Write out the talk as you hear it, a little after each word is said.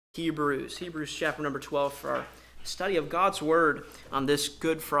Hebrews chapter number 12 for our study of God's Word on this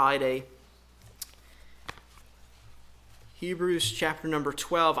Good Friday. Hebrews chapter number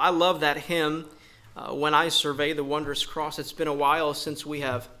 12. I love that hymn, When I Survey the Wondrous Cross. It's been a while since we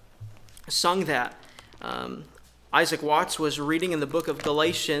have sung that. Isaac Watts was reading in the book of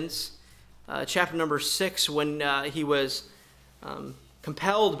Galatians, chapter number 6, when he was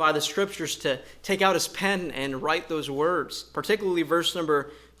compelled by the Scriptures to take out his pen and write those words. Particularly verse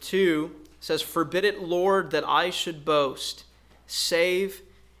number 2 says, "Forbid it, Lord, that I should boast, save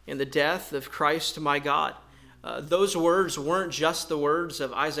in the death of Christ my God." Those words weren't just the words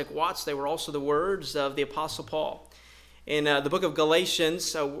of Isaac Watts, they were also the words of the Apostle Paul. In the book of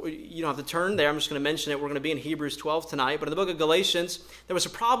Galatians, you don't have to turn there, I'm just going to mention it, we're going to be in Hebrews 12 tonight, but in the book of Galatians, there was a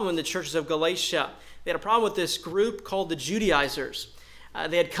problem in the churches of Galatia. They had a problem with this group called the Judaizers.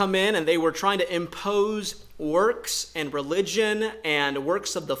 They had come in and they were trying to impose works and religion and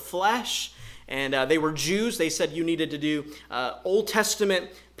works of the flesh. And they were Jews. They said you needed to do Old Testament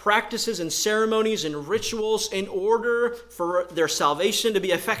practices and ceremonies and rituals in order for their salvation to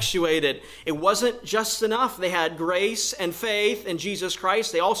be effectuated. It wasn't just enough. They had grace and faith in Jesus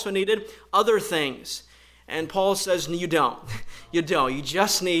Christ. They also needed other things. And Paul says, no, you don't. You don't. You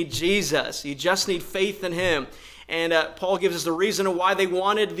just need Jesus. You just need faith in Him. And Paul gives us the reason why they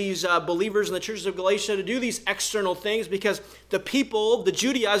wanted these believers in the churches of Galatia to do these external things, because the people, the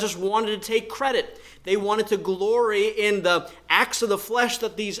Judaizers, wanted to take credit. They wanted to glory in the acts of the flesh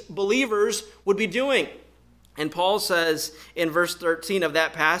that these believers would be doing. And Paul says in verse 13 of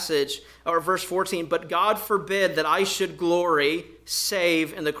that passage, or verse 14, "But God forbid that I should glory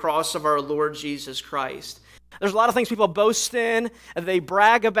save in the cross of our Lord Jesus Christ." There's a lot of things people boast in. They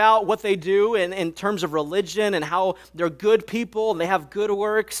brag about what they do in terms of religion and how they're good people and they have good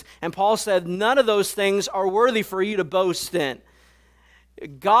works. And Paul said, none of those things are worthy for you to boast in.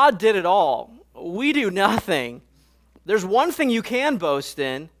 God did it all. We do nothing. There's one thing you can boast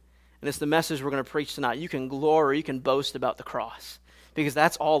in, and it's the message we're going to preach tonight. You can glory, you can boast about the cross, because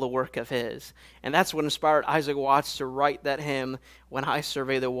that's all the work of His. And that's what inspired Isaac Watts to write that hymn, "When I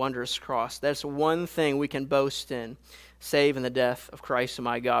Survey the Wondrous Cross." That's one thing we can boast in, save in the death of Christ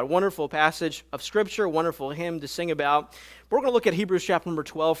my God. Wonderful passage of Scripture, wonderful hymn to sing about. We're going to look at Hebrews chapter number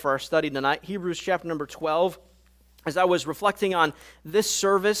 12 for our study tonight. Hebrews chapter number 12. As I was reflecting on this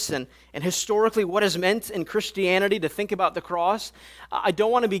service and historically what is meant in Christianity to think about the cross, I don't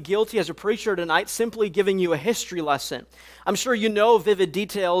want to be guilty as a preacher tonight simply giving you a history lesson. I'm sure you know vivid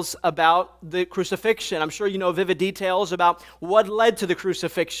details about the crucifixion. I'm sure you know vivid details about what led to the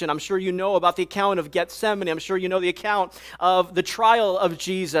crucifixion. I'm sure you know about the account of Gethsemane. I'm sure you know the account of the trial of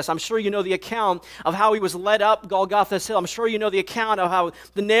Jesus. I'm sure you know the account of how He was led up Golgotha's hill. I'm sure you know the account of how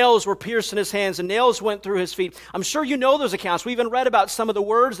the nails were pierced in His hands and nails went through His feet. I'm sure you know those accounts. We even read about some of the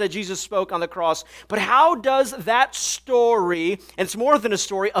words that Jesus spoke on the cross. But how does that story, and it's more than a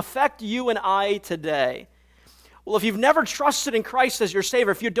story, affect you and I today? Well, if you've never trusted in Christ as your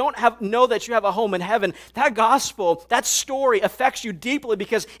Savior, if you don't know that you have a home in heaven, that gospel, that story affects you deeply,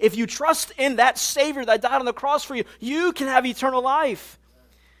 because if you trust in that Savior that died on the cross for you, you can have eternal life.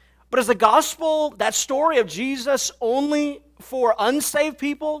 But is the gospel, that story of Jesus, only for unsaved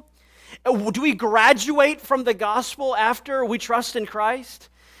people? Do we graduate from the gospel after we trust in Christ?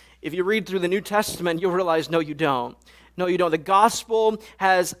 If you read through the New Testament, you'll realize, no, you don't. No, you don't. The gospel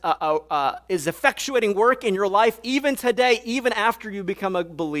is effectuating work in your life even today, even after you become a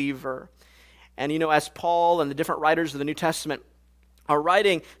believer. And as Paul and the different writers of the New Testament are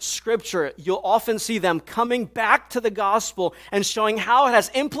writing Scripture, you'll often see them coming back to the gospel and showing how it has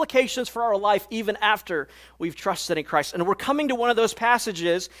implications for our life even after we've trusted in Christ. And we're coming to one of those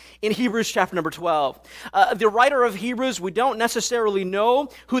passages in Hebrews chapter number 12. The writer of Hebrews, we don't necessarily know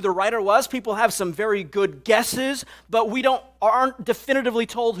who the writer was. People have some very good guesses, but we aren't definitively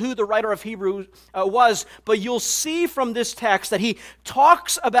told who the writer of Hebrews was. But you'll see from this text that he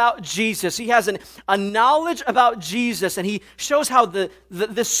talks about Jesus. He has a knowledge about Jesus, and he shows how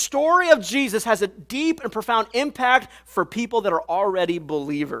the story of Jesus has a deep and profound impact for people that are already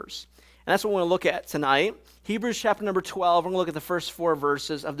believers. And that's what we're going to look at tonight. Hebrews chapter number 12, we're going to look at the first 4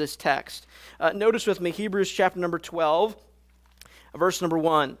 verses of this text. Notice with me, Hebrews chapter number 12, verse number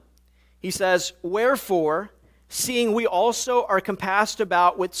 1. He says, "Wherefore, seeing we also are compassed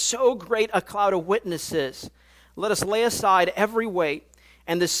about with so great a cloud of witnesses, let us lay aside every weight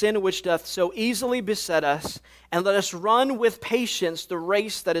and the sin which doth so easily beset us, and let us run with patience the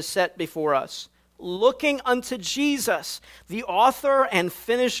race that is set before us, looking unto Jesus, the author and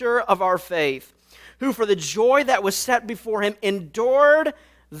finisher of our faith, who for the joy that was set before Him endured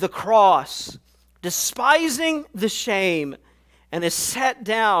the cross, despising the shame, and is set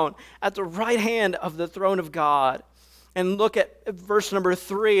down at the right hand of the throne of God. And look at verse number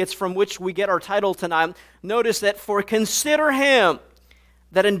 3. It's from which we get our title tonight. Notice that, for consider him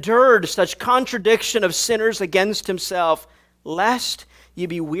that endured such contradiction of sinners against himself, lest ye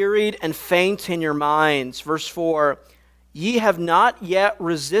be wearied and faint in your minds. Verse 4, ye have not yet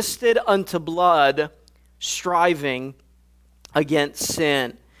resisted unto blood, striving against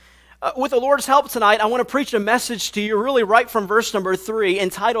sin. With the Lord's help tonight, I want to preach a message to you really right from verse number 3,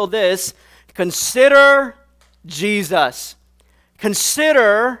 entitled this, Consider Jesus.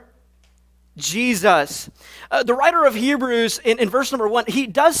 Consider Jesus. The writer of Hebrews in verse number 1, he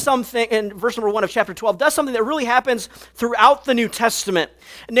does something, in verse number 1 of chapter 12, does something that really happens throughout the New Testament.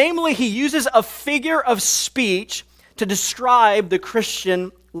 Namely, he uses a figure of speech to describe the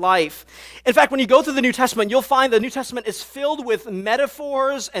Christian life. In fact, when you go through the New Testament, you'll find the New Testament is filled with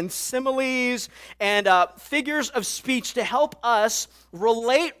metaphors and similes and figures of speech to help us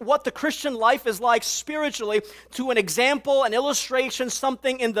relate what the Christian life is like spiritually to an example, an illustration,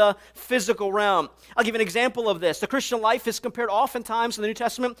 something in the physical realm. I'll give you an example of this. The Christian life is compared oftentimes in the New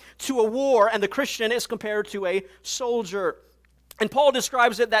Testament to a war, and the Christian is compared to a soldier. And Paul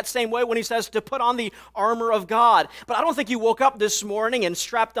describes it that same way when he says to put on the armor of God. But I don't think you woke up this morning and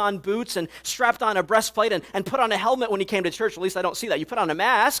strapped on boots and strapped on a breastplate and put on a helmet when you came to church. At least I don't see that. You put on a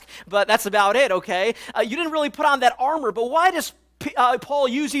mask, but that's about it, okay? You didn't really put on that armor. But why does Paul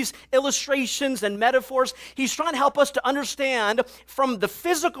use these illustrations and metaphors? He's trying to help us to understand from the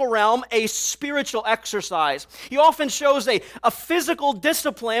physical realm a spiritual exercise. He often shows a physical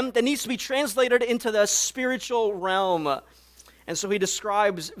discipline that needs to be translated into the spiritual realm. And so he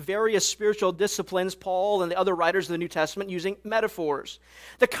describes various spiritual disciplines, Paul and the other writers of the New Testament, using metaphors.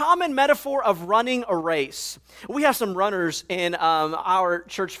 The common metaphor of running a race. We have some runners in our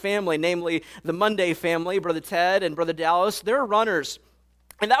church family, namely the Monday family, Brother Ted and Brother Dallas. They're runners.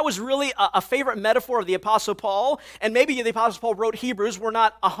 And that was really a favorite metaphor of the Apostle Paul. And maybe the Apostle Paul wrote Hebrews. We're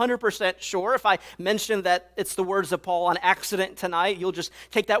not 100% sure. If I mention that it's the words of Paul on accident tonight, you'll just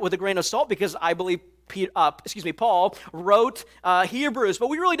take that with a grain of salt, because I believe Paul wrote Hebrews. But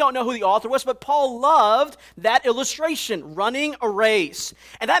we really don't know who the author was. But Paul loved that illustration, running a race.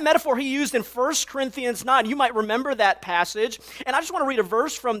 And that metaphor he used in 1 Corinthians 9. You might remember that passage. And I just want to read a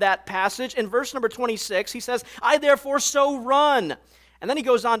verse from that passage. In verse number 26, he says, I therefore so run. And then he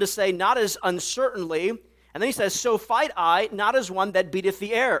goes on to say, not as uncertainly. And then he says, so fight I, not as one that beateth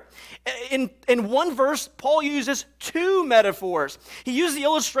the air. In one verse, Paul uses two metaphors. He uses the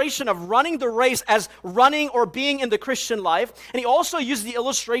illustration of running the race as running or being in the Christian life. And he also uses the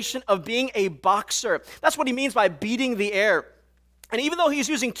illustration of being a boxer. That's what he means by beating the air. And even though he's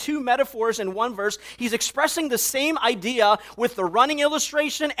using two metaphors in one verse, he's expressing the same idea with the running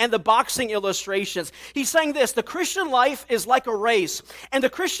illustration and the boxing illustrations. He's saying this, the Christian life is like a race, and the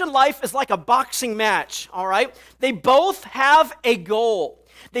Christian life is like a boxing match, all right? They both have a goal.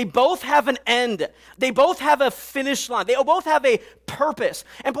 They both have an end. They both have a finish line. They both have a purpose.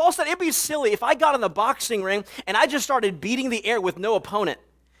 And Paul said, it'd be silly if I got in the boxing ring and I just started beating the air with no opponent.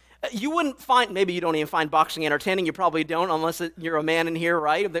 You wouldn't find, maybe you don't even find boxing entertaining. You probably don't, unless you're a man in here,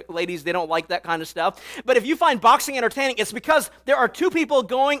 right? The ladies, they don't like that kind of stuff. But if you find boxing entertaining, it's because there are two people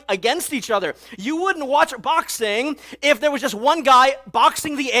going against each other. You wouldn't watch boxing if there was just one guy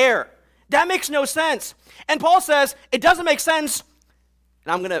boxing the air. That makes no sense. And Paul says, it doesn't make sense,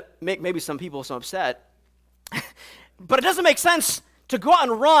 and I'm going to make maybe some people so upset, but it doesn't make sense to go out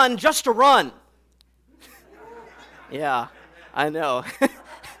and run just to run. Yeah, I know.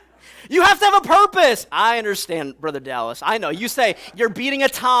 You have to have a purpose. I understand, Brother Dallas. I know. You say you're beating a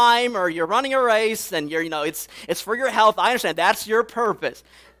time or you're running a race and it's for your health. I understand. That's your purpose.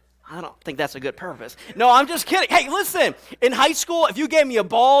 I don't think that's a good purpose. No, I'm just kidding. Hey, listen. In high school, if you gave me a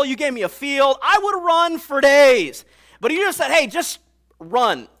ball, you gave me a field, I would run for days. But if you just said, hey, just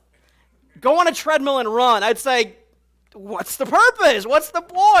run. Go on a treadmill and run. I'd say, what's the purpose? What's the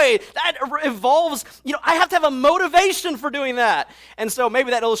point? That involves, I have to have a motivation for doing that. And so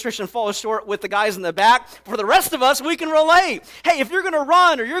maybe that illustration falls short with the guys in the back. For the rest of us, we can relate. Hey, if you're going to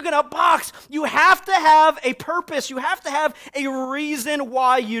run or you're going to box, you have to have a purpose. You have to have a reason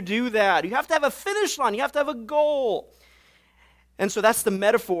why you do that. You have to have a finish line. You have to have a goal. And so that's the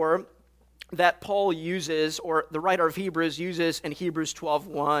metaphor that Paul uses, or the writer of Hebrews uses in Hebrews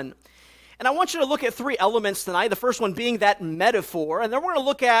 12:1. And I want you to look at three elements tonight, the first one being that metaphor, and then we're going to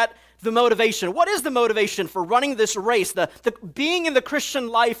look at the motivation. What is the motivation for running this race, the being in the Christian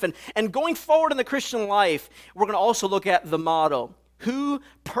life and going forward in the Christian life? We're going to also look at the model, who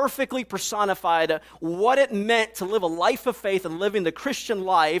perfectly personified what it meant to live a life of faith and living the Christian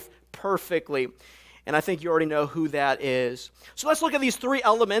life perfectly. And I think you already know who that is. So let's look at these three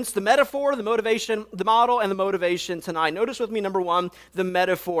elements, the metaphor, the motivation, the model, and the motivation tonight. Notice with me, number one, the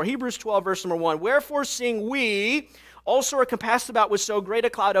metaphor. Hebrews 12, verse number 1. Wherefore, seeing we also are compassed about with so great a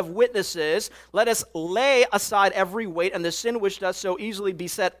cloud of witnesses, let us lay aside every weight and the sin which does so easily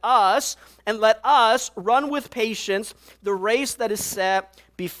beset us, and let us run with patience the race that is set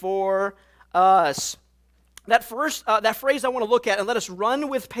before us. That phrase I want to look at, and let us run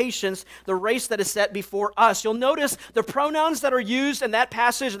with patience the race that is set before us. You'll notice the pronouns that are used in that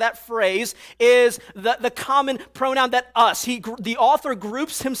passage, that phrase, is the common pronoun that us. The author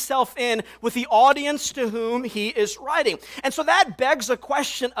groups himself in with the audience to whom he is writing. And so that begs a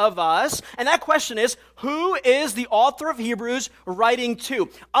question of us, and that question is, who is the author of Hebrews writing to?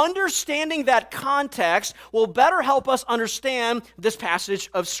 Understanding that context will better help us understand this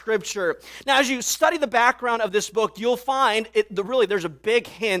passage of Scripture. Now, as you study the background of this book, you'll find there's a big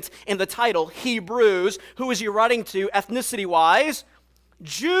hint in the title, Hebrews. Who is he writing to ethnicity-wise?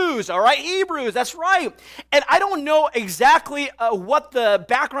 Jews, all right? Hebrews, that's right. And I don't know exactly what the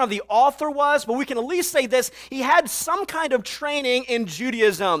background of the author was, but we can at least say this. He had some kind of training in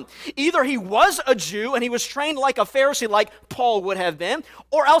Judaism. Either he was a Jew and he was trained like a Pharisee, like Paul would have been,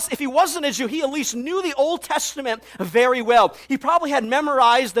 or else if he wasn't a Jew, he at least knew the Old Testament very well. He probably had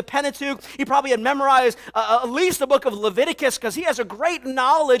memorized the Pentateuch. He probably had memorized at least the book of Leviticus, because he has a great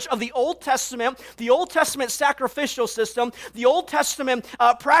knowledge of the Old Testament sacrificial system, the Old Testament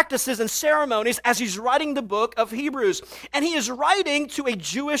practices and ceremonies as he's writing the book of Hebrews. And he is writing to a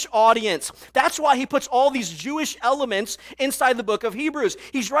Jewish audience. That's why he puts all these Jewish elements inside the book of Hebrews.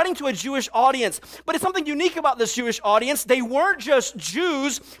 He's writing to a Jewish audience. But it's something unique about this Jewish audience. They weren't just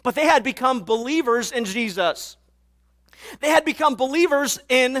Jews, but they had become believers in Jesus. They had become believers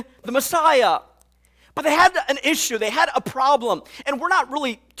in the Messiah. But they had an issue, they had a problem, and we're not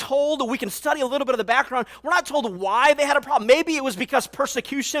really told. We can study a little bit of the background. We're not told why they had a problem. Maybe it was because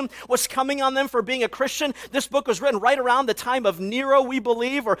persecution was coming on them for being a Christian. This book was written right around the time of Nero, we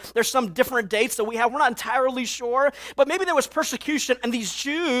believe, or there's some different dates that we have. We're not entirely sure, but maybe there was persecution, and these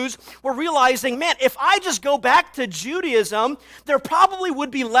Jews were realizing, man, if I just go back to Judaism, there probably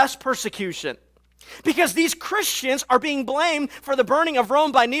would be less persecution. Because these Christians are being blamed for the burning of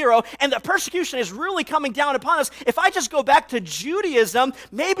Rome by Nero, and the persecution is really coming down upon us. If I just go back to Judaism,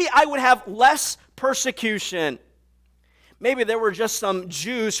 maybe I would have less persecution. Maybe there were just some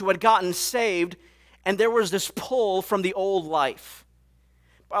Jews who had gotten saved, and there was this pull from the old life.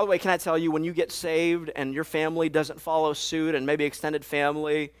 By the way, can I tell you, when you get saved and your family doesn't follow suit, and maybe extended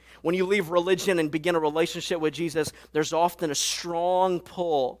family, when you leave religion and begin a relationship with Jesus, there's often a strong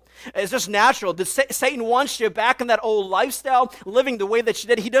pull. It's just natural. Satan wants you back in that old lifestyle, living the way that you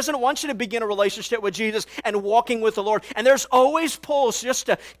did. He doesn't want you to begin a relationship with Jesus and walking with the Lord. And there's always pulls just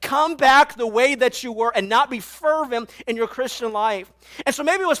to come back the way that you were and not be fervent in your Christian life. And so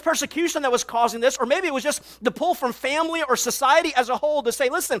maybe it was persecution that was causing this, or maybe it was just the pull from family or society as a whole to say,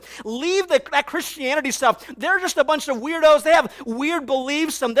 listen, leave that Christianity stuff. They're just a bunch of weirdos. They have weird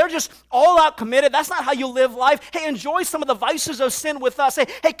beliefs. They're just all out committed. That's not how you live life. Hey, enjoy some of the vices of sin with us.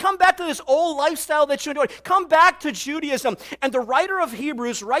 Hey, come back to this old lifestyle that you enjoyed. Come back to Judaism. And the writer of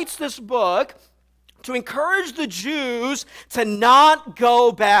Hebrews writes this book to encourage the Jews to not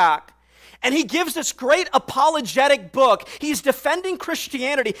go back. And he gives this great apologetic book. He's defending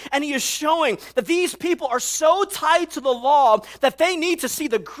Christianity, and he is showing that these people are so tied to the law that they need to see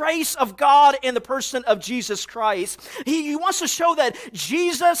the grace of God in the person of Jesus Christ. He wants to show that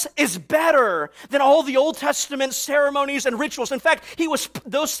Jesus is better than all the Old Testament ceremonies and rituals. In fact,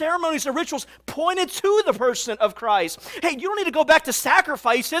 those ceremonies and rituals pointed to the person of Christ. Hey, you don't need to go back to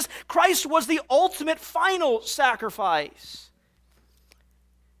sacrifices. Christ was the ultimate final sacrifice.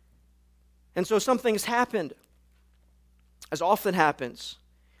 And so some things happened, as often happens.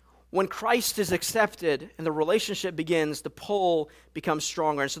 When Christ is accepted and the relationship begins, the pull becomes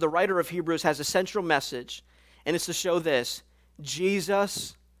stronger. And so the writer of Hebrews has a central message, and it's to show this: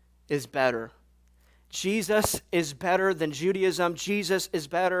 Jesus is better. Jesus is better than Judaism. Jesus is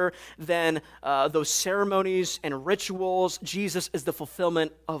better than those ceremonies and rituals. Jesus is the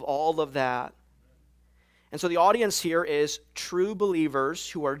fulfillment of all of that. And so the audience here is true believers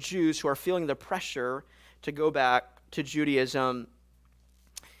who are Jews who are feeling the pressure to go back to Judaism.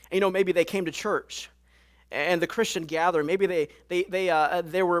 And, maybe they came to church and the Christian gathering. Maybe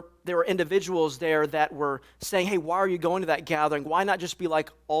there were individuals there that were saying, hey, why are you going to that gathering? Why not just be like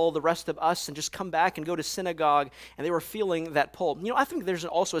all the rest of us and just come back and go to synagogue? And they were feeling that pull. I think there's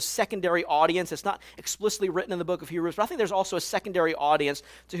also a secondary audience. It's not explicitly written in the book of Hebrews, but I think there's also a secondary audience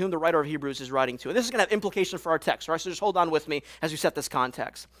to whom the writer of Hebrews is writing to. And this is going to have implications for our text, right? So just hold on with me as we set this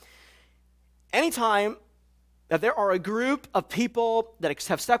context. anytime that there are a group of people that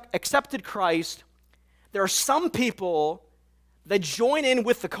have accepted Christ, there are some people that join in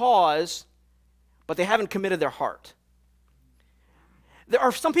with the cause, but they haven't committed their heart. There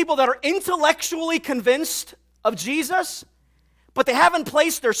are some people that are intellectually convinced of Jesus, but they haven't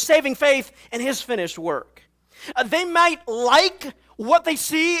placed their saving faith in his finished work. They might like what they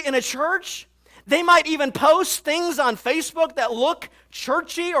see in a church. They might even post things on Facebook that look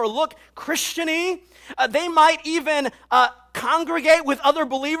churchy or look Christian-y. They might even congregate with other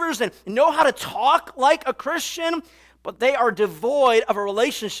believers and know how to talk like a Christian, but they are devoid of a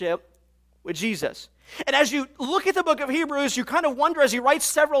relationship with Jesus. And as you look at the book of Hebrews, you kind of wonder, as he writes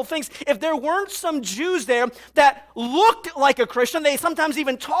several things, if there weren't some Jews there that looked like a Christian, they sometimes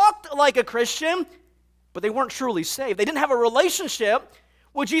even talked like a Christian, but they weren't truly saved. They didn't have a relationship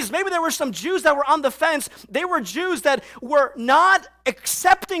with Jesus. Maybe there were some Jews that were on the fence. They were Jews that were not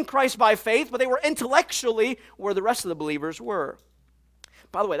accepting Christ by faith, but they were intellectually where the rest of the believers were.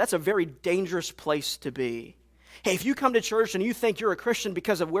 By the way, that's a very dangerous place to be. Hey, if you come to church and you think you're a Christian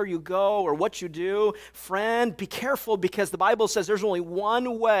because of where you go or what you do, friend, be careful, because the Bible says there's only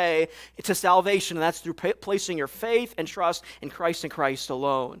one way to salvation, and that's through placing your faith and trust in Christ and Christ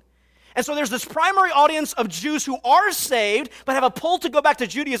alone. And so there's this primary audience of Jews who are saved but have a pull to go back to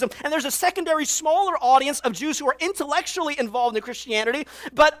Judaism, and there's a secondary, smaller audience of Jews who are intellectually involved in Christianity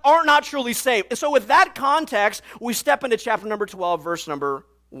but are not truly saved. And so with that context, we step into chapter number 12, verse number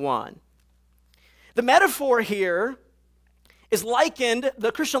 1. The metaphor here is likened,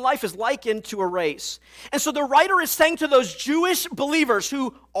 the Christian life is likened to a race. And so the writer is saying to those Jewish believers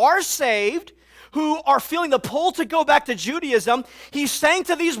who are saved, who are feeling the pull to go back to Judaism, he's saying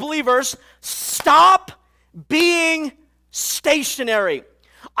to these believers, stop being stationary.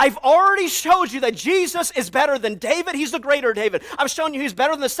 I've already showed you that Jesus is better than David. He's the greater David. I've shown you he's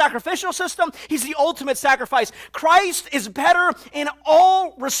better than the sacrificial system. He's the ultimate sacrifice. Christ is better in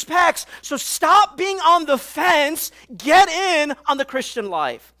all respects. So stop being on the fence. Get in on the Christian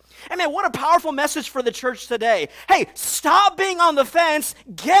life. And man, what a powerful message for the church today. Hey, stop being on the fence.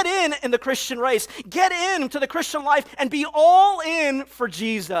 Get in the Christian race. Get into the Christian life and be all in for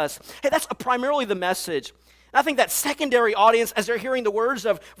Jesus. Hey, that's primarily the message. And I think that secondary audience, as they're hearing the words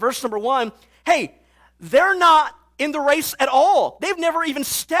of verse number 1, hey, they're not in the race at all. They've never even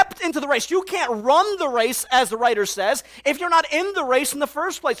stepped into the race. You can't run the race, as the writer says, if you're not in the race in the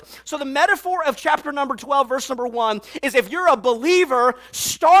first place. So the metaphor of chapter number 12, verse number 1, is if you're a believer,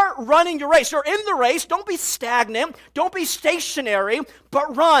 start running your race. You're in the race. Don't be stagnant. Don't be stationary,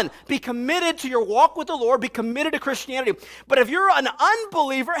 but run. Be committed to your walk with the Lord. Be committed to Christianity. But if you're an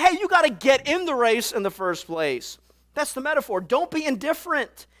unbeliever, hey, you got to get in the race in the first place. That's the metaphor. Don't be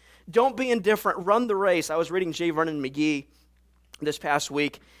indifferent. Don't be indifferent. Run the race. I was reading J. Vernon McGee this past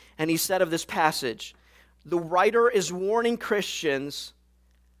week, and he said of this passage, the writer is warning Christians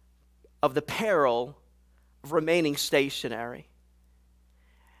of the peril of remaining stationary.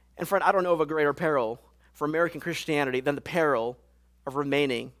 And friend, I don't know of a greater peril for American Christianity than the peril of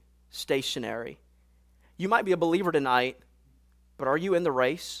remaining stationary. You might be a believer tonight, but are you in the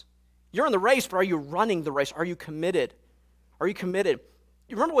race? You're in the race, but are you running the race? Are you committed? Are you committed?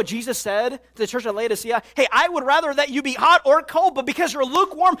 You remember what Jesus said to the church at Laodicea? Hey, I would rather that you be hot or cold, but because you're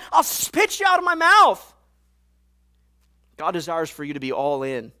lukewarm, I'll spit you out of my mouth. God desires for you to be all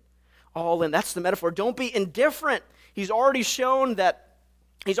in. All in. That's the metaphor. Don't be indifferent. He's already shown that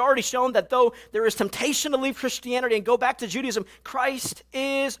though there is temptation to leave Christianity and go back to Judaism, Christ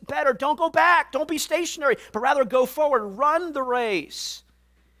is better. Don't go back. Don't be stationary, but rather go forward. Run the race.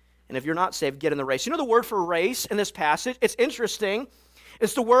 And if you're not saved, get in the race. You know the word for race in this passage? It's interesting.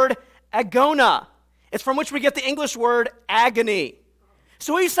 It's the word agona. It's from which we get the English word agony.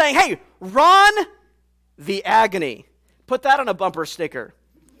 So he's saying, hey, run the agony. Put that on a bumper sticker.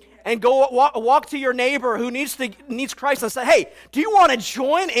 And go walk to your neighbor who needs Christ and say, hey, do you want to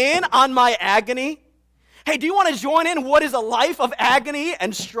join in on my agony? Hey, do you want to join in what is a life of agony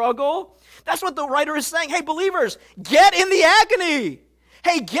and struggle? That's what the writer is saying. Hey, believers, get in the agony.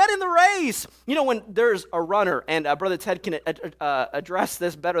 Hey, get in the race. You know, when there's a runner, and Brother Ted can address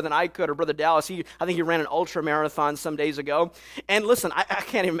this better than I could, or Brother Dallas, I think he ran an ultra marathon some days ago. And listen, I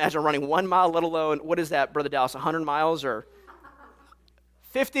can't even imagine running 1 mile, let alone, what is that, Brother Dallas, 100 miles or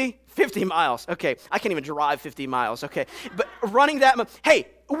 50? 50 miles. Okay, I can't even drive 50 miles. Okay, but running that, hey,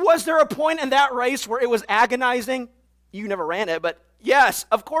 was there a point in that race where it was agonizing? You never ran it, but yes,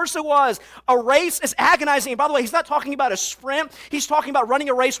 of course it was. A race is agonizing. And by the way, he's not talking about a sprint. He's talking about running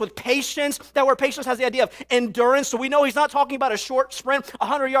a race with patience. That word patience has the idea of endurance. So we know he's not talking about a short sprint, a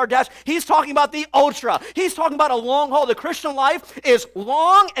 100-yard dash. He's talking about the ultra. He's talking about a long haul. The Christian life is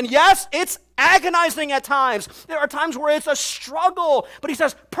long, and yes, it's agonizing at times. There are times where it's a struggle, but he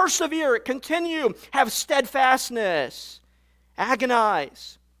says, persevere, continue, have steadfastness,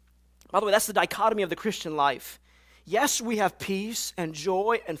 agonize. By the way, that's the dichotomy of the Christian life. Yes, we have peace and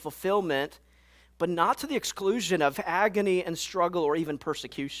joy and fulfillment, but not to the exclusion of agony and struggle or even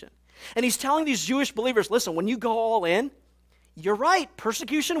persecution. And he's telling these Jewish believers, listen, when you go all in, you're right,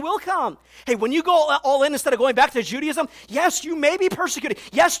 persecution will come. Hey, when you go all in instead of going back to Judaism, yes, you may be persecuted.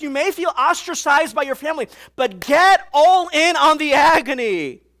 Yes, you may feel ostracized by your family, but get all in on the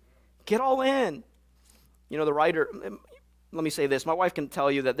agony. Get all in. You know, the writer, let me say this. My wife can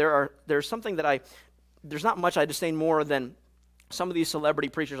tell you that there's something that there's not much I disdain more than some of these celebrity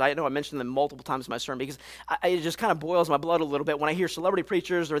preachers. I know I mentioned them multiple times in my sermon because it just kind of boils my blood a little bit when I hear celebrity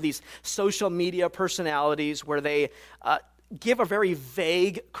preachers or these social media personalities where they give a very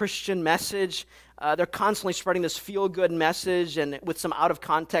vague Christian message. They're constantly spreading this feel-good message and with some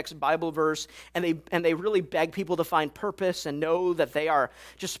out-of-context Bible verse, and they really beg people to find purpose and know that they are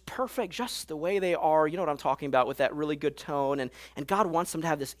just perfect just the way they are. You know what I'm talking about with that really good tone, and God wants them to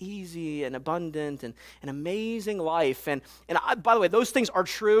have this easy and abundant and an amazing life. And by the way, those things are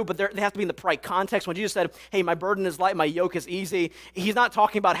true, but they have to be in the right context. When Jesus said, hey, my burden is light, my yoke is easy, he's not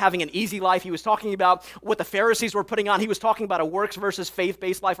talking about having an easy life. He was talking about what the Pharisees were putting on. He was talking about a works versus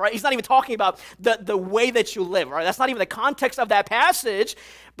faith-based life, right? He's not even talking about the way that you live, right? That's not even the context of that passage.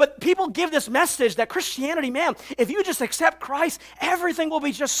 But people give this message that Christianity, man, if you just accept Christ, everything will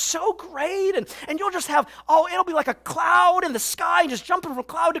be just so great, and you'll just have, it'll be like a cloud in the sky, just jumping from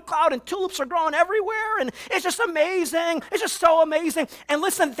cloud to cloud, and tulips are growing everywhere, and it's just amazing. It's just so amazing. And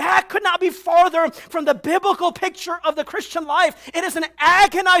listen, that could not be farther from the biblical picture of the Christian life. It is an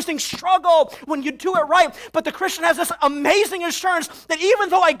agonizing struggle when you do it right, but the Christian has this amazing assurance that even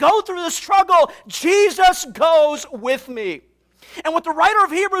though I go through the struggle, Jesus goes with me. And what the writer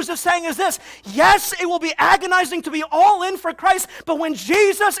of Hebrews is saying is this: yes, it will be agonizing to be all in for Christ, but when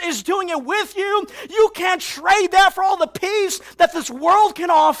Jesus is doing it with you, you can't trade that for all the peace that this world can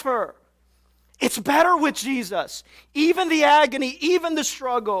offer. It's better with Jesus, even the agony, even the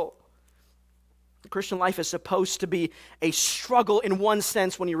struggle. The Christian life is supposed to be a struggle in one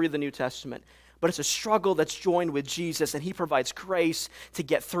sense when you read the New Testament, but it's a struggle that's joined with Jesus, and he provides grace to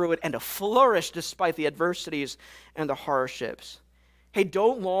get through it and to flourish despite the adversities and the hardships. Hey,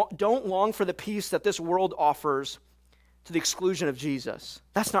 don't long for the peace that this world offers to the exclusion of Jesus.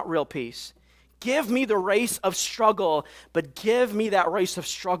 That's not real peace. Give me the race of struggle, but give me that race of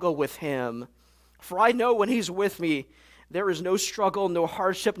struggle with him. For I know when he's with me, there is no struggle, no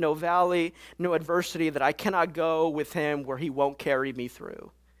hardship, no valley, no adversity that I cannot go with him where he won't carry me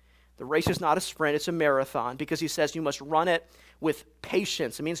through. The race is not a sprint, it's a marathon, because he says you must run it with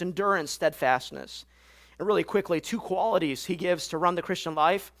patience. It means endurance, steadfastness. And really quickly, two qualities he gives to run the Christian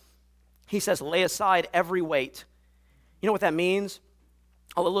life. He says, lay aside every weight. You know what that means?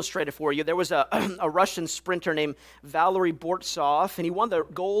 I'll illustrate it for you. There was a Russian sprinter named Valery Bortsov, and he won the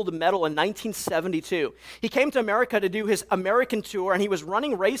gold medal in 1972. He came to America to do his American tour, and he was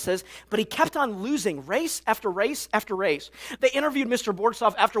running races, but he kept on losing race after race after race. They interviewed Mr.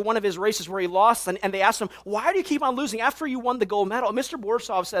 Bortsov after one of his races where he lost, and they asked him, why do you keep on losing after you won the gold medal? Mr.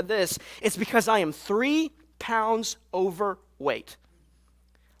 Bortsov said this: it's because I am 3 pounds overweight.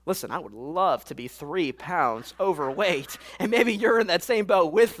 Listen, I would love to be 3 pounds overweight, and maybe you're in that same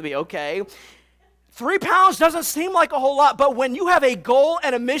boat with me, okay? 3 pounds doesn't seem like a whole lot, but when you have a goal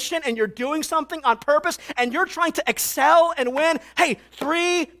and a mission and you're doing something on purpose and you're trying to excel and win, hey,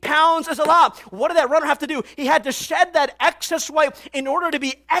 3 pounds is a lot. What did that runner have to do? He had to shed that excess weight in order to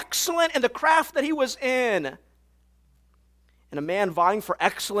be excellent in the craft that he was in. And a man vying for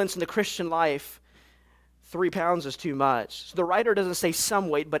excellence in the Christian life, 3 pounds is too much. So the writer doesn't say some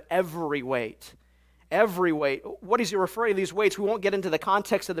weight, but every weight. Every weight. What is he referring to these weights? We won't get into the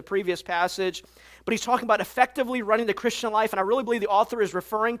context of the previous passage, but he's talking about effectively running the Christian life, and I really believe the author is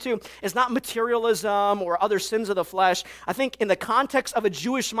referring to is not materialism or other sins of the flesh. I think in the context of a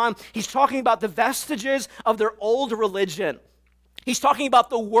Jewish mind, he's talking about the vestiges of their old religion. He's talking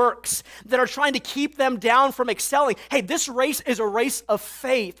about the works that are trying to keep them down from excelling. Hey, this race is a race of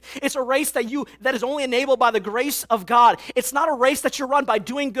faith. It's a race that is only enabled by the grace of God. It's not a race that you run by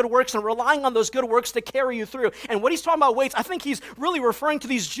doing good works and relying on those good works to carry you through. And when he's talking about weights, I think he's really referring to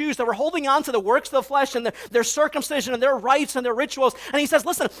these Jews that were holding on to the works of the flesh and their circumcision and their rites and their rituals. And he says,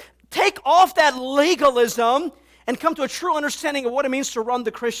 listen, take off that legalism and come to a true understanding of what it means to run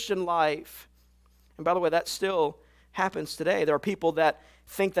the Christian life. And by the way, that still happens today. There are people that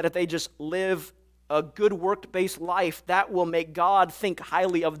think that if they just live a good work-based life, that will make God think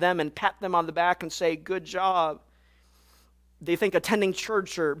highly of them and pat them on the back and say, good job. They think attending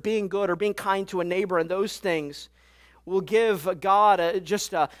church or being good or being kind to a neighbor and those things will give God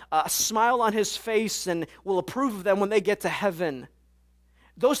just a smile on his face and will approve of them when they get to heaven.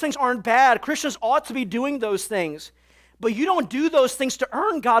 Those things aren't bad. Christians ought to be doing those things. But you don't do those things to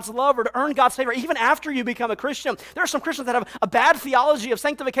earn God's love or to earn God's favor, even after you become a Christian. There are some Christians that have a bad theology of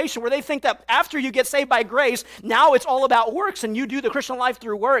sanctification where they think that after you get saved by grace, now it's all about works and you do the Christian life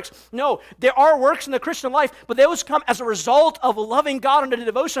through works. No, there are works in the Christian life, but those come as a result of loving God and a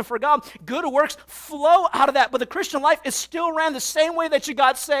devotion for God. Good works flow out of that, but the Christian life is still ran the same way that you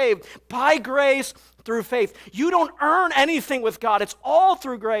got saved, by grace through faith. You don't earn anything with God. It's all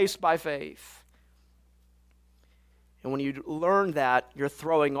through grace by faith. And when you learn that, you're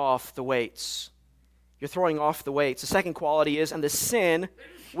throwing off the weights. You're throwing off the weights. The second quality is, and the sin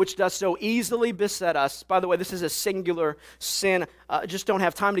which does so easily beset us. By the way, this is a singular sin. Just don't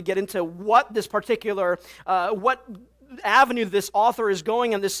have time to get into what this particular, what avenue this author is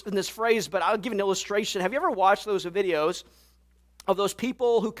going in this phrase, but I'll give an illustration. Have you ever watched those videos of those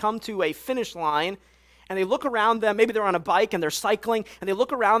people who come to a finish line and they look around them, maybe they're on a bike and they're cycling, and they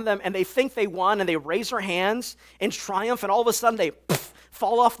look around them and they think they won and they raise their hands in triumph, and all of a sudden they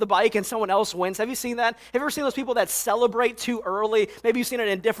fall off the bike and someone else wins? Have you seen that? Have you ever seen those people that celebrate too early? Maybe you've seen it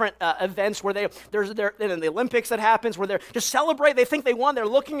in different events where there's in the Olympics that happens where they're just celebrate, they think they won, they're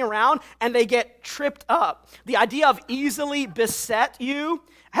looking around and they get tripped up. The idea of easily beset you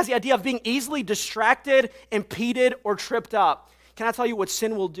has the idea of being easily distracted, impeded, or tripped up. Can I tell you what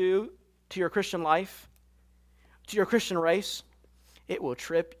sin will do to your Christian life? To your Christian race? It will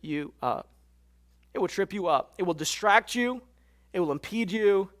trip you up. It will trip you up. It will distract you. It will impede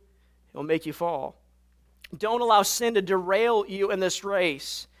you. It will make you fall. Don't allow sin to derail you in this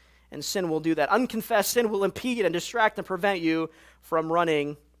race, and sin will do that. Unconfessed sin will impede and distract and prevent you from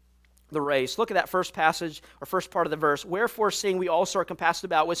running the race. Look at that first passage, or first part of the verse. Wherefore, seeing we also are compassed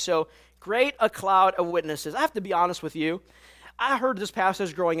about with so great a cloud of witnesses. I have to be honest with you. I heard this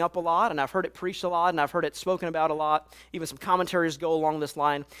passage growing up a lot, and I've heard it preached a lot, and I've heard it spoken about a lot. Even some commentaries go along this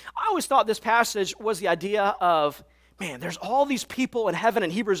line. I always thought this passage was the idea of, man, there's all these people in heaven. In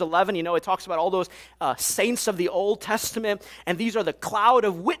Hebrews 11, you know, it talks about all those saints of the Old Testament, and these are the cloud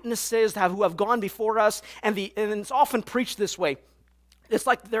of witnesses who have gone before us, and it's often preached this way. It's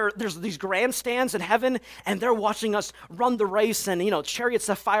like there's these grandstands in heaven, and they're watching us run the race, and, you know, Chariots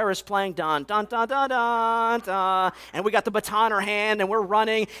of Fire is playing, dun, dun, dun, dun, dun, dun, and we got the baton in our hand, and we're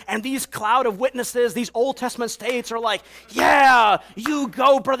running, and these cloud of witnesses, these Old Testament saints are like, yeah, you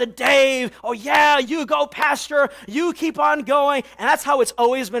go, Brother Dave, oh yeah, you go, Pastor, you keep on going, and that's how it's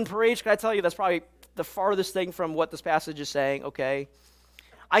always been preached. Can I tell you, that's probably the farthest thing from what this passage is saying, okay?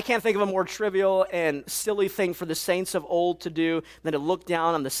 I can't think of a more trivial and silly thing for the saints of old to do than to look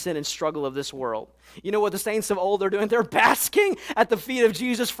down on the sin and struggle of this world. You know what the saints of old are doing? They're basking at the feet of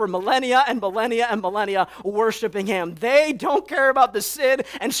Jesus for millennia and millennia and millennia, worshiping him. They don't care about the sin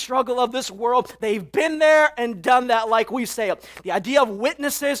and struggle of this world. They've been there and done that, like we say. The idea of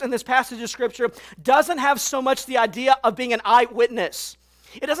witnesses in this passage of Scripture doesn't have so much the idea of being an eyewitness.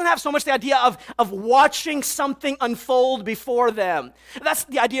 It doesn't have so much the idea of watching something unfold before them. That's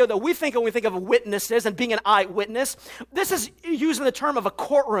the idea that we think when we think of witnesses and being an eyewitness. This is using the term of a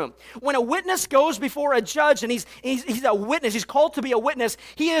courtroom. When a witness goes before a judge and he's a witness, he's called to be a witness,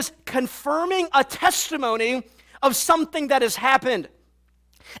 he is confirming a testimony of something that has happened.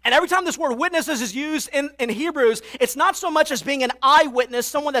 And every time this word witnesses is used in Hebrews, it's not so much as being an eyewitness,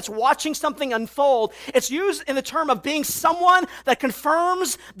 someone that's watching something unfold. It's used in the term of being someone that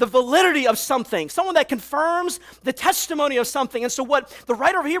confirms the validity of something, someone that confirms the testimony of something. And so what the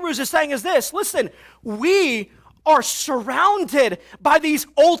writer of Hebrews is saying is this: listen, we are surrounded by these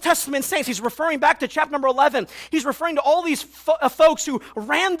Old Testament saints. He's referring back to chapter number 11. He's referring to all these folks who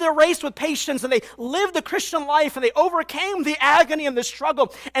ran their race with patience, and they lived the Christian life, and they overcame the agony and the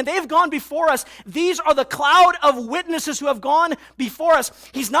struggle, and they've gone before us. These are the cloud of witnesses who have gone before us.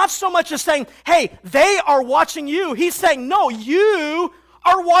 He's not so much as saying, hey, they are watching you. He's saying, no, you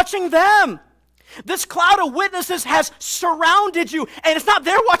are watching them. This cloud of witnesses has surrounded you, and it's not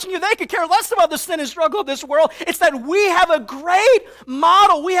they're watching you. They could care less about the sin and struggle of this world. It's that we have a great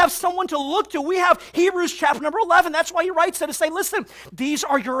model. We have someone to look to. We have Hebrews chapter number 11. That's why he writes it to say, listen, these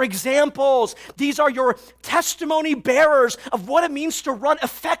are your examples. These are your testimony bearers of what it means to run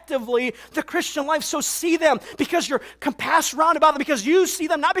effectively the Christian life. So see them because you're compassed round about them, because you see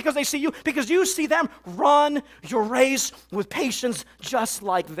them, not because they see you, because you see them. Run your race with patience just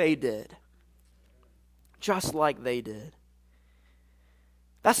like they did. Just like they did.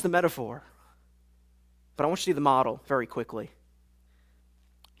 That's the metaphor. But I want you to see the model very quickly.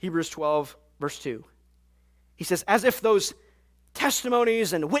 Hebrews 12, verse 2. He says, as if those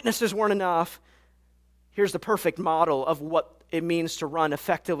testimonies and witnesses weren't enough. Here's the perfect model of what it means to run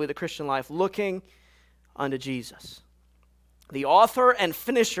effectively the Christian life, looking unto Jesus. The author and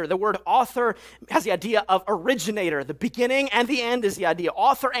finisher. The word author has the idea of originator. The beginning and the end is the idea.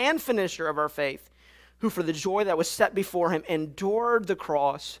 Author and finisher of our faith, who for the joy that was set before him endured the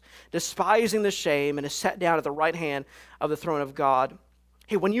cross, despising the shame, and is set down at the right hand of the throne of God.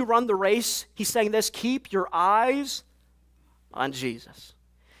 Hey, when you run the race, he's saying this, keep your eyes on Jesus.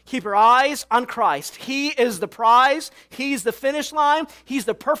 Keep your eyes on Christ. He is the prize. He's the finish line. He's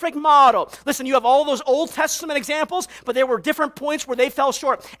the perfect model. Listen, you have all those Old Testament examples, but there were different points where they fell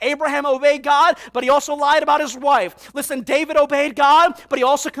short. Abraham obeyed God, but he also lied about his wife. Listen, David obeyed God, but he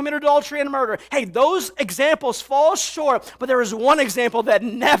also committed adultery and murder. Hey, those examples fall short, but there is one example that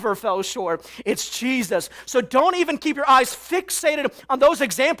never fell short. It's Jesus. So don't even keep your eyes fixated on those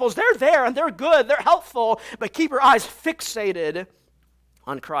examples. They're there and they're good. They're helpful, but keep your eyes fixated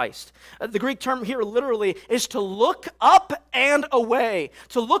on Christ. The Greek term here literally is to look up and away.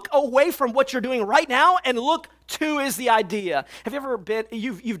 To look away from what you're doing right now and look to is the idea. Have you ever been,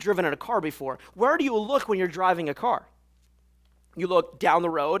 you've driven in a car before. Where do you look when you're driving a car? You look down the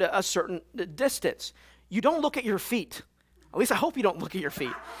road a certain distance. You don't look at your feet. At least I hope you don't look at your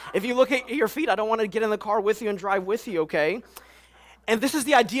feet. If you look at your feet, I don't want to get in the car with you and drive with you, okay? And this is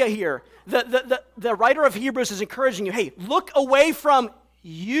the idea here. The writer of Hebrews is encouraging you, hey, look away from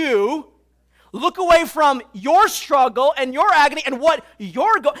you, look away from your struggle and your agony and what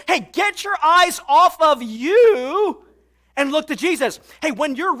you're going. Hey, get your eyes off of you and look to Jesus. Hey,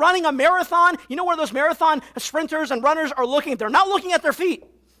 when you're running a marathon, you know where those marathon sprinters and runners are looking? They're not looking at their feet.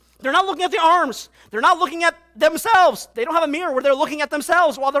 They're not looking at the arms. They're not looking at themselves. They don't have a mirror where they're looking at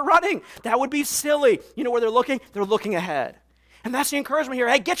themselves while they're running. That would be silly. You know where they're looking? They're looking ahead. And that's the encouragement here.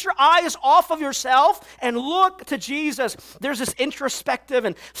 Hey, get your eyes off of yourself and look to Jesus. There's this introspective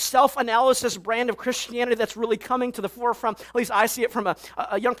and self-analysis brand of Christianity that's really coming to the forefront. At least I see it from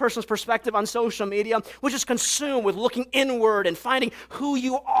a young person's perspective on social media, which is consumed with looking inward and finding who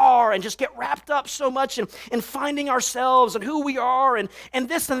you are and just get wrapped up so much in finding ourselves and who we are and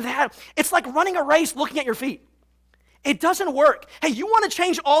this and that. It's like running a race looking at your feet. It doesn't work. Hey, you want to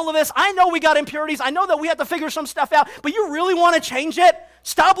change all of this? I know we got impurities. I know that we have to figure some stuff out, but you really want to change it?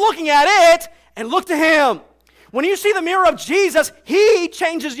 Stop looking at it and look to him. When you see the mirror of Jesus, he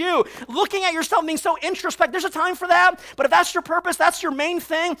changes you. Looking at yourself, being so introspective, there's a time for that, but if that's your purpose, that's your main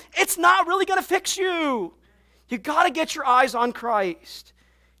thing, it's not really going to fix you. You got to get your eyes on Christ.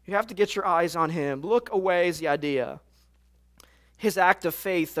 You have to get your eyes on him. Look away is the idea. His act of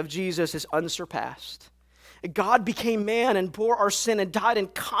faith of Jesus is unsurpassed. God became man and bore our sin and died in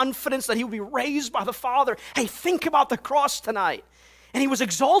confidence that he would be raised by the Father. Hey, think about the cross tonight. And he was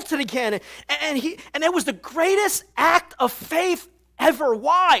exalted again. And it was the greatest act of faith ever.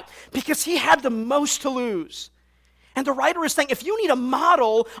 Why? Because he had the most to lose. And the writer is saying, if you need a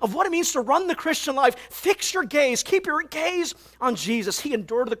model of what it means to run the Christian life, fix your gaze, keep your gaze on Jesus. He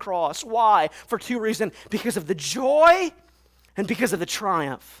endured the cross. Why? For two reasons. Because of the joy and because of the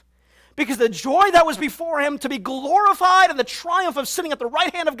triumph. Because the joy that was before him to be glorified and the triumph of sitting at the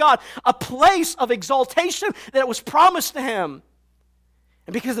right hand of God, a place of exaltation that was promised to him.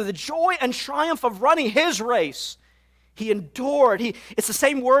 And because of the joy and triumph of running his race, he endured. It's the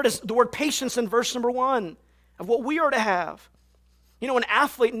same word as the word patience in verse number 1 of what we are to have. You know, an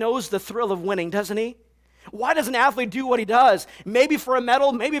athlete knows the thrill of winning, doesn't he? Why does an athlete do what he does? Maybe for a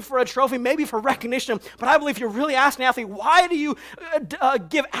medal, maybe for a trophy, maybe for recognition. But I believe if you really ask an athlete, why do you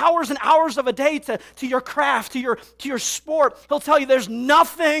give hours and hours of a day to your craft, to your sport? He'll tell you there's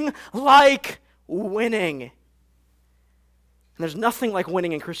nothing like winning. And there's nothing like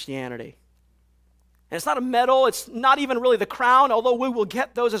winning in Christianity. And it's not a medal. It's not even really the crown, although we will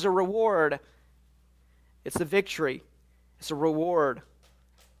get those as a reward. It's the victory. It's a reward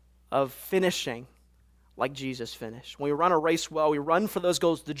of finishing like Jesus finished. When we run a race well, we run for those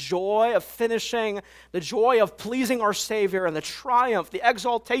goals, the joy of finishing, the joy of pleasing our Savior, and the triumph, the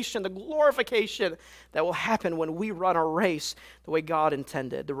exaltation, the glorification that will happen when we run our race the way God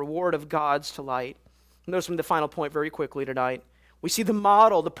intended, the reward of God's delight. Notice from the final point very quickly tonight. We see the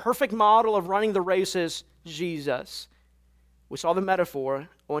model, the perfect model of running the race is Jesus. We saw the metaphor.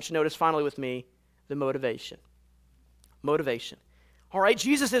 I want you to notice finally with me the motivation. Motivation. All right,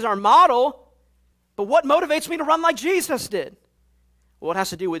 Jesus is our model. But what motivates me to run like Jesus did? Well, it has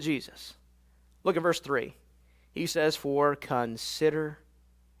to do with Jesus. Look at verse 3. He says, for consider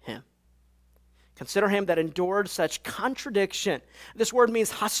him. Consider him that endured such contradiction. This word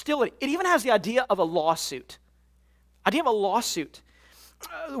means hostility. It even has the idea of a lawsuit. Idea of a lawsuit.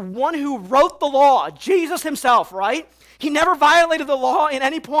 one who wrote the law, Jesus himself, right? He never violated the law at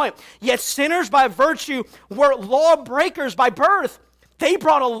any point. Yet sinners by virtue were lawbreakers by birth. They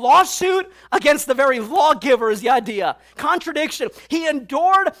brought a lawsuit against the very lawgiver is the idea. Contradiction. He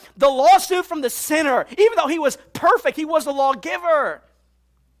endured the lawsuit from the sinner. Even though he was perfect, he was the lawgiver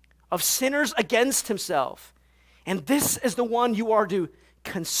of sinners against himself. And this is the one you are to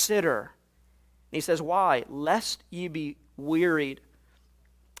consider. And he says, why? Lest ye be wearied.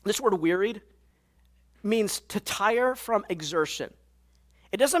 This word wearied means to tire from exertion.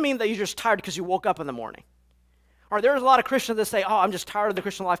 It doesn't mean that you're just tired because you woke up in the morning. Or there's a lot of Christians that say, oh, I'm just tired of the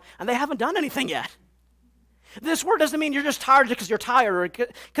Christian life, and they haven't done anything yet. This word doesn't mean you're just tired because you're tired, or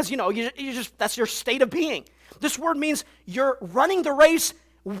because, you just that's your state of being. This word means you're running the race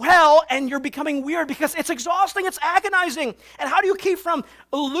well, and you're becoming weird because it's exhausting, it's agonizing. And how do you keep from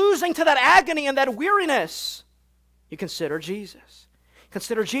losing to that agony and that weariness? You consider Jesus.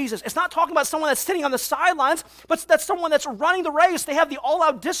 Consider Jesus. It's not talking about someone that's sitting on the sidelines, but that's someone that's running the race. They have the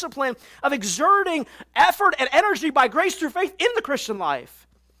all-out discipline of exerting effort and energy by grace through faith in the Christian life.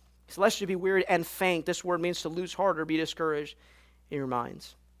 So lest you be wearied and faint. This word means to lose heart or be discouraged in your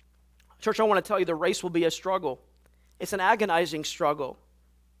minds. Church, I want to tell you the race will be a struggle. It's an agonizing struggle.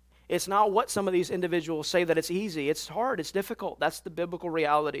 It's not what some of these individuals say that it's easy. It's hard. It's difficult. That's the biblical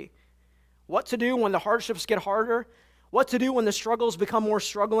reality. What to do when the hardships get harder? What to do when the struggles become more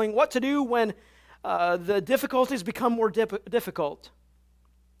struggling? What to do when the difficulties become more difficult?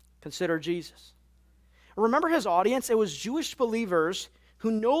 Consider Jesus. Remember his audience? It was Jewish believers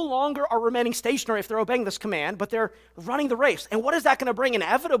who no longer are remaining stationary if they're obeying this command, but they're running the race. And what is that going to bring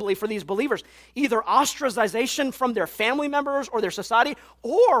inevitably for these believers? Either ostracization from their family members or their society,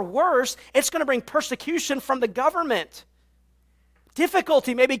 or worse, it's going to bring persecution from the government.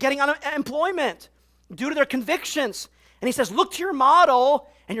 Difficulty maybe getting unemployment due to their convictions. And he says, look to your model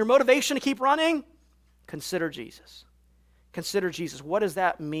and your motivation to keep running. Consider Jesus. Consider Jesus. What does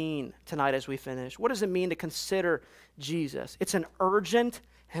that mean tonight as we finish? What does it mean to consider Jesus? It's an urgent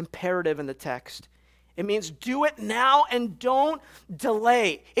imperative in the text. It means do it now and don't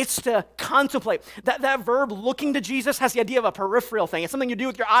delay. It's to contemplate. That verb, looking to Jesus, has the idea of a peripheral thing. It's something you do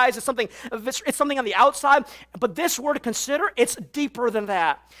with your eyes. It's something on the outside. But this word to consider, it's deeper than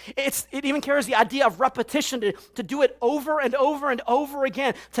that. It even carries the idea of repetition, to do it over and over and over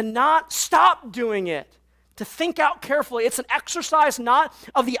again, to not stop doing it, to think out carefully. It's an exercise not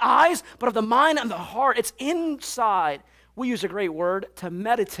of the eyes, but of the mind and the heart. It's inside. We use a great word, to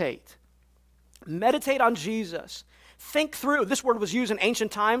meditate. Meditate on Jesus. Think through. This word was used in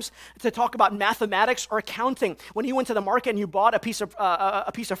ancient times to talk about mathematics or accounting. When you went to the market and you bought a piece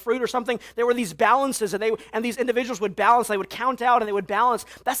of fruit or something, there were these balances, and these individuals would balance. They would count out and they would balance.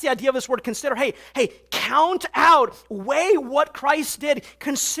 That's the idea of this word. Consider. Hey, count out. Weigh what Christ did.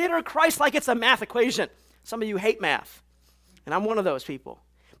 Consider Christ like it's a math equation. Some of you hate math, and I'm one of those people.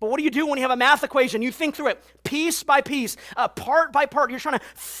 But what do you do when you have a math equation? You think through it piece by piece, part by part. You're trying to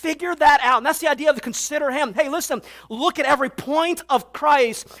figure that out. And that's the idea of the consider him. Hey, listen, look at every point of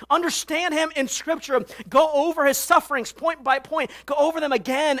Christ. Understand him in Scripture. Go over his sufferings point by point. Go over them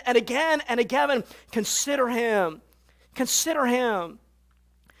again and again and again. Consider him. Consider him.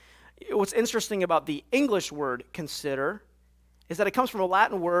 What's interesting about the English word consider is that it comes from a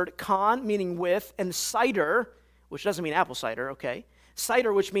Latin word, con, meaning with, and cider, which doesn't mean apple cider, okay?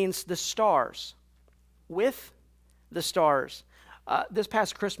 Cider, which means the stars, with the stars. This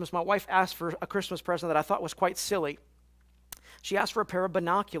past Christmas, my wife asked for a Christmas present that I thought was quite silly. She asked for a pair of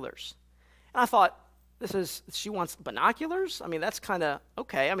binoculars. And I thought, she wants binoculars? I mean, that's kind of,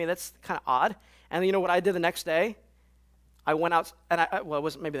 okay. I mean, that's kind of odd. And you know what I did the next day? I went out, and it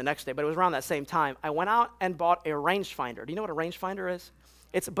wasn't maybe the next day, but it was around that same time. I went out and bought a rangefinder. Do you know what a rangefinder is?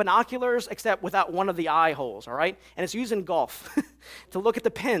 It's binoculars, except without one of the eye holes, all right? And it's used in golf to look at the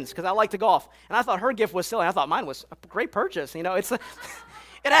pins, because I like to golf. And I thought her gift was silly. I thought mine was a great purchase. You know, it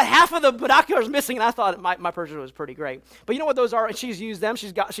had half of the binoculars missing, and I thought my purchase was pretty great. But you know what those are? And she's used them.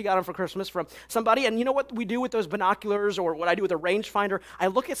 She got them for Christmas from somebody. And you know what we do with those binoculars, or what I do with a rangefinder? I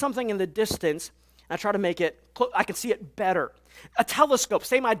look at something in the distance, and I try to make it, I can see it better. A telescope,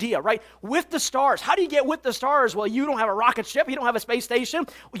 same idea, right? With the stars. How do you get with the stars? Well, you don't have a rocket ship. You don't have a space station.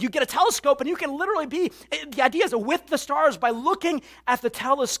 You get a telescope, and you can literally be, the idea is with the stars by looking at the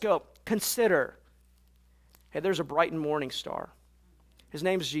telescope. Consider. Hey, there's a bright and morning star. His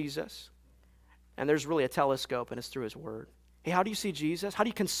name's Jesus. And there's really a telescope, and it's through his word. Hey, how do you see Jesus? How do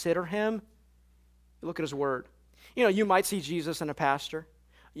you consider him? You look at his word. You know, you might see Jesus in a pastor.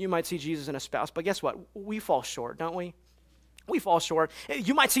 You might see Jesus in a spouse. But guess what? We fall short, don't we? We fall short.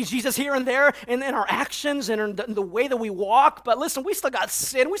 You might see Jesus here and there in our actions and in the way that we walk, but listen, we still got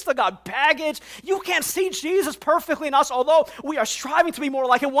sin. We still got baggage. You can't see Jesus perfectly in us, although we are striving to be more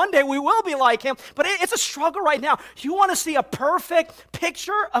like him. One day we will be like him, but it's a struggle right now. You want to see a perfect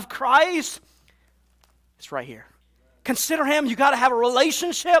picture of Christ? It's right here. Consider him. You got to have a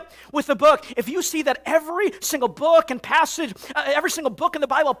relationship with the book. If you see that every single book and passage, every single book in the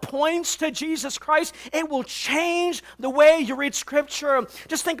Bible points to Jesus Christ, it will change the way you read Scripture.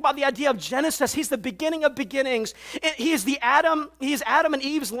 Just think about the idea of Genesis. He's the beginning of beginnings. He is Adam and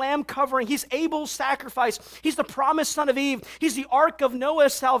Eve's lamb covering. He's Abel's sacrifice. He's the promised son of Eve. He's the ark of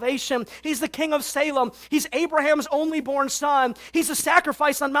Noah's salvation. He's the king of Salem. He's Abraham's only born son. He's the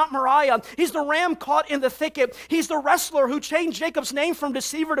sacrifice on Mount Moriah. He's the ram caught in the thicket. He's the wrestler who changed Jacob's name from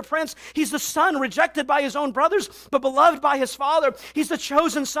deceiver to prince. He's the son rejected by his own brothers, but beloved by his father. He's the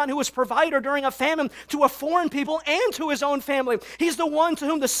chosen son who was provider during a famine to a foreign people and to his own family. He's the one to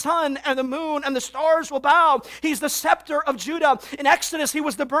whom the sun and the moon and the stars will bow. He's the scepter of Judah. In Exodus, he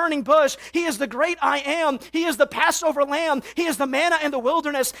was the burning bush. He is the great I am. He is the Passover lamb. He is the manna in the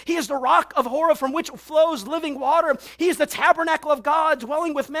wilderness. He is the rock of Horeb from which flows living water. He is the tabernacle of God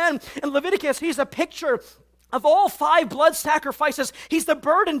dwelling with men. In Leviticus, he's a picture of all 5 blood sacrifices. He's the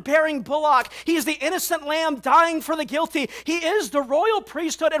burden-bearing bullock. He is the innocent lamb dying for the guilty. He is the royal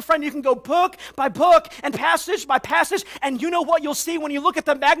priesthood. And friend, you can go book by book and passage by passage, and you know what you'll see when you look at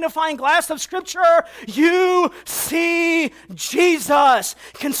the magnifying glass of Scripture? You see Jesus.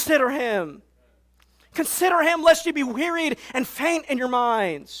 Consider him. Consider him, lest you be wearied and faint in your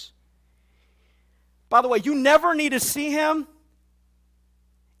minds. By the way, you never need to see him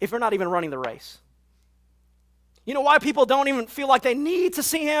if you're not even running the race. You know why people don't even feel like they need to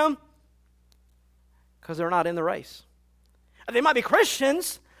see him? Because they're not in the race. They might be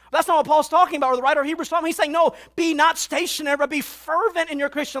Christians. But that's not what Paul's talking about, or the writer of Hebrews talking. He's saying, no, be not stationary, but be fervent in your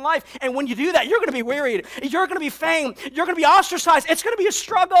Christian life. And when you do that, you're going to be wearied. You're going to be faint. You're going to be ostracized. It's going to be a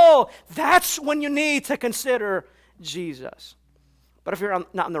struggle. That's when you need to consider Jesus. But if you're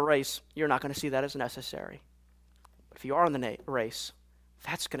not in the race, you're not going to see that as necessary. But if you are in the race,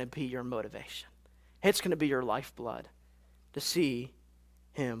 that's going to be your motivation. It's going to be your lifeblood to see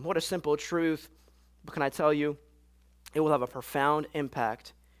him. What a simple truth. But can I tell you, it will have a profound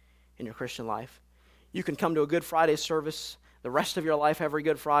impact in your Christian life. You can come to a Good Friday service the rest of your life every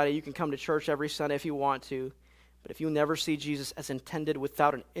Good Friday. You can come to church every Sunday if you want to. But if you never see Jesus as intended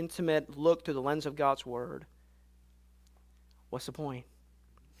without an intimate look through the lens of God's Word, what's the point?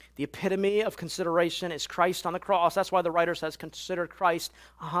 The epitome of consideration is Christ on the cross. That's why the writer says, consider Christ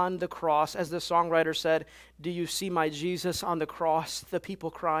on the cross. As the songwriter said, do you see my Jesus on the cross? The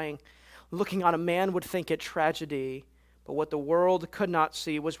people crying. Looking on a man would think it tragedy. But what the world could not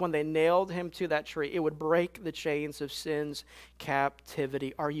see was when they nailed him to that tree, it would break the chains of sin's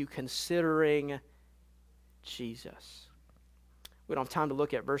captivity. Are you considering Jesus? We don't have time to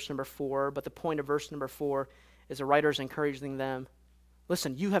look at verse number 4, but the point of verse number 4 is the writer is encouraging them.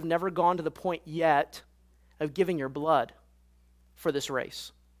 Listen, you have never gone to the point yet of giving your blood for this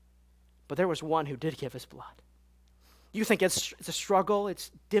race. But there was one who did give his blood. You think it's a struggle, it's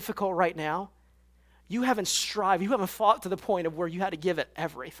difficult right now. You haven't strived, you haven't fought to the point of where you had to give it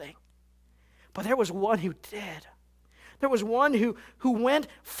everything. But there was one who did. There was one who went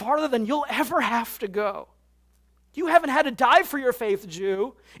farther than you'll ever have to go. You haven't had to die for your faith,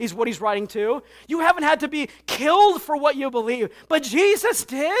 Jew, is what he's writing to. You haven't had to be killed for what you believe. But Jesus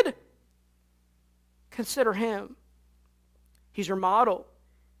did. Consider him. He's your model.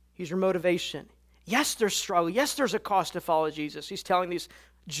 He's your motivation. Yes, there's struggle. Yes, there's a cost to follow Jesus. He's telling these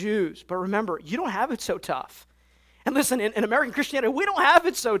Jews. But remember, you don't have it so tough. And listen, in American Christianity, we don't have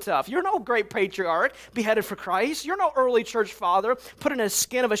it so tough. You're no great patriarch beheaded for Christ. You're no early church father put in a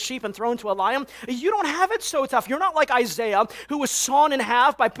skin of a sheep and thrown to a lion. You don't have it so tough. You're not like Isaiah, who was sawn in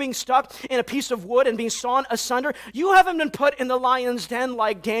half by being stuck in a piece of wood and being sawn asunder. You haven't been put in the lion's den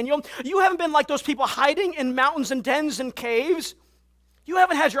like Daniel. You haven't been like those people hiding in mountains and dens and caves. You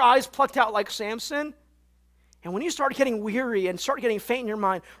haven't had your eyes plucked out like Samson. And when you start getting weary and start getting faint in your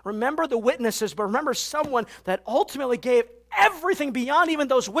mind, remember the witnesses, but remember someone that ultimately gave everything beyond even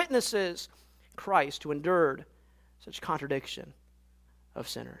those witnesses, Christ, who endured such contradiction of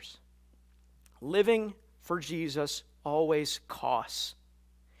sinners. Living for Jesus always costs.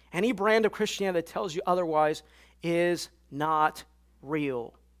 Any brand of Christianity that tells you otherwise is not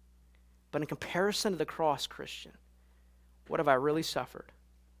real. But in comparison to the cross, Christian, what have I really suffered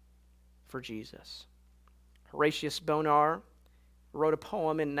for Jesus? Horatius Bonar wrote a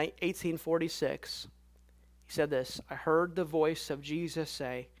poem in 1846. He said this, I heard the voice of Jesus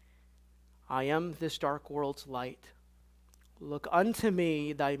say, I am this dark world's light. Look unto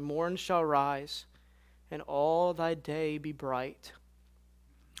me, thy morn shall rise, and all thy day be bright.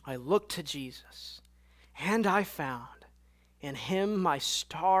 I looked to Jesus, and I found in him my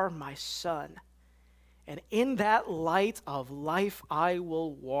star, my sun. And in that light of life I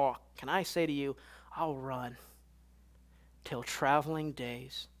will walk. Can I say to you, I'll run till traveling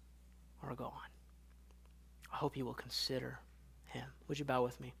days are gone. I hope you will consider him. Would you bow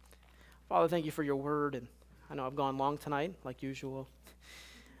with me? Father, thank you for your word, and I know I've gone long tonight, like usual.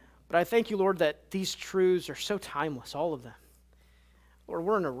 But I thank you, Lord, that these truths are so timeless, all of them. Lord,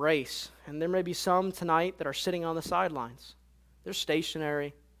 we're in a race, and there may be some tonight that are sitting on the sidelines. They're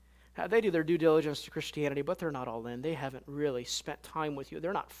stationary. They do their due diligence to Christianity, but they're not all in. They haven't really spent time with you.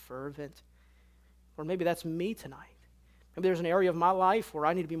 They're not fervent. Or maybe that's me tonight. Maybe there's an area of my life where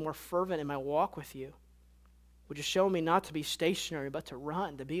I need to be more fervent in my walk with you. Would you show me not to be stationary, but to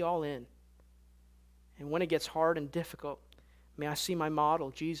run, to be all in? And when it gets hard and difficult, may I see my model,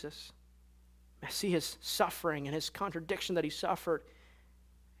 Jesus. May I see his suffering and his contradiction that he suffered.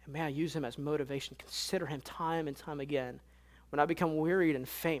 And may I use him as motivation. Consider him time and time again. When I become wearied and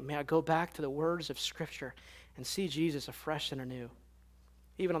faint, may I go back to the words of Scripture and see Jesus afresh and anew.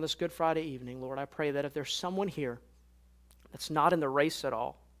 Even on this Good Friday evening, Lord, I pray that if there's someone here that's not in the race at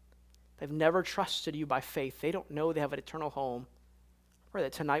all, they've never trusted you by faith, they don't know they have an eternal home, I pray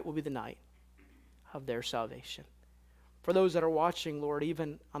that tonight will be the night of their salvation. For those that are watching, Lord,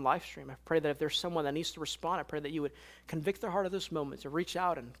 even on live stream, I pray that if there's someone that needs to respond, I pray that you would convict their heart at this moment to reach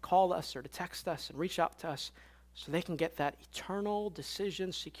out and call us or to text us and reach out to us so they can get that eternal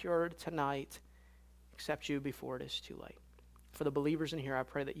decision secured tonight, accept you before it is too late. For the believers in here, I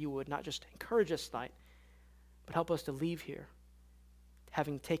pray that you would not just encourage us tonight, but help us to leave here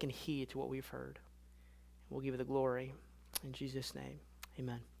having taken heed to what we've heard. We'll give you the glory. In Jesus' name,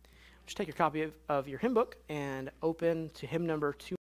 amen. Just take your copy of your hymn book and open to hymn number 2.